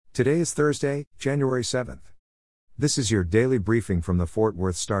Today is Thursday, January 7th. This is your daily briefing from the Fort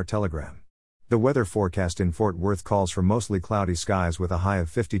Worth Star-Telegram. The weather forecast in Fort Worth calls for mostly cloudy skies with a high of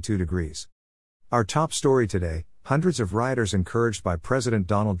 52 degrees. Our top story today: hundreds of rioters encouraged by President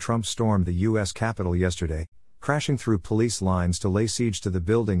Donald Trump stormed the U.S. Capitol yesterday, crashing through police lines to lay siege to the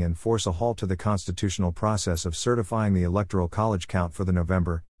building and force a halt to the constitutional process of certifying the Electoral College count for the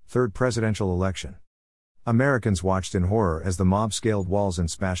November 3rd presidential election. Americans watched in horror as the mob scaled walls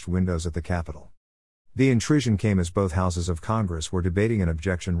and smashed windows at the Capitol. The intrusion came as both houses of Congress were debating an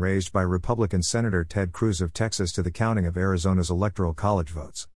objection raised by Republican Senator Ted Cruz of Texas to the counting of Arizona's Electoral College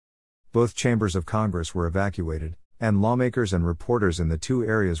votes. Both chambers of Congress were evacuated, and lawmakers and reporters in the two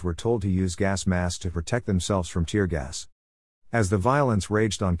areas were told to use gas masks to protect themselves from tear gas. As the violence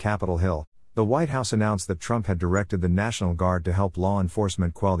raged on Capitol Hill, the White House announced that Trump had directed the National Guard to help law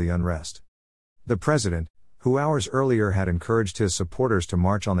enforcement quell the unrest. The president, who hours earlier had encouraged his supporters to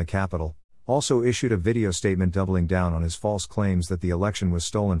march on the Capitol, also issued a video statement doubling down on his false claims that the election was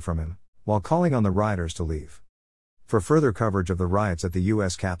stolen from him, while calling on the rioters to leave. For further coverage of the riots at the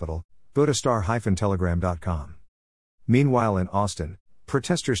U.S. Capitol, go to star-telegram.com. Meanwhile in Austin,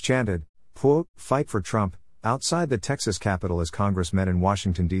 protesters chanted, quote, "Fight for Trump," outside the Texas Capitol as Congress met in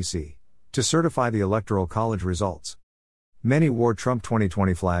Washington, D.C., to certify the Electoral College results. Many wore Trump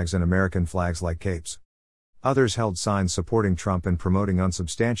 2020 flags and American flags like capes. Others held signs supporting Trump and promoting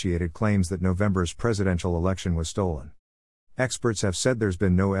unsubstantiated claims that November's presidential election was stolen. Experts have said there's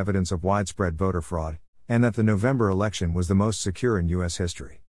been no evidence of widespread voter fraud, and that the November election was the most secure in U.S.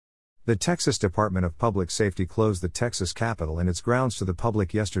 history. The Texas Department of Public Safety closed the Texas Capitol and its grounds to the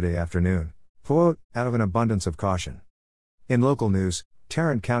public yesterday afternoon, quote, out of an abundance of caution. In local news,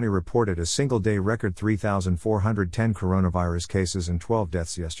 Tarrant County reported a single-day record 3,410 coronavirus cases and 12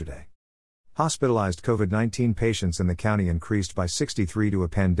 deaths yesterday. Hospitalized COVID-19 patients in the county increased by 63 to a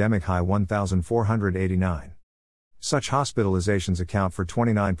pandemic high 1,489. Such hospitalizations account for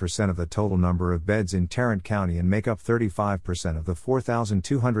 29% of the total number of beds in Tarrant County and make up 35% of the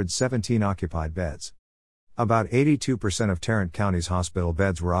 4,217 occupied beds. About 82% of Tarrant County's hospital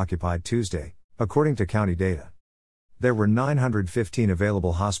beds were occupied Tuesday, according to county data. There were 915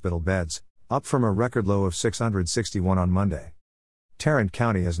 available hospital beds, up from a record low of 661 on Monday. Tarrant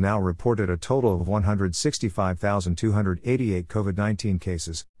County has now reported a total of 165,288 COVID-19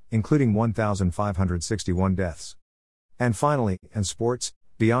 cases, including 1,561 deaths. And finally, in sports,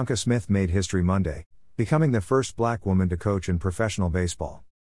 Bianca Smith made history Monday, becoming the first black woman to coach in professional baseball.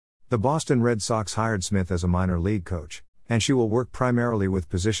 The Boston Red Sox hired Smith as a minor league coach, and she will work primarily with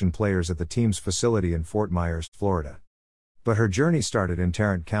position players at the team's facility in Fort Myers, Florida. But her journey started in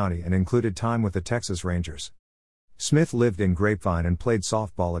Tarrant County and included time with the Texas Rangers. Smith lived in Grapevine and played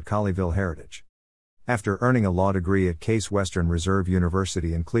softball at Colleyville Heritage. After earning a law degree at Case Western Reserve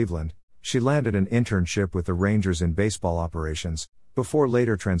University in Cleveland, she landed an internship with the Rangers in baseball operations, before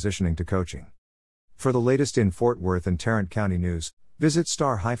later transitioning to coaching. For the latest in Fort Worth and Tarrant County news, visit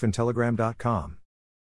star-telegram.com.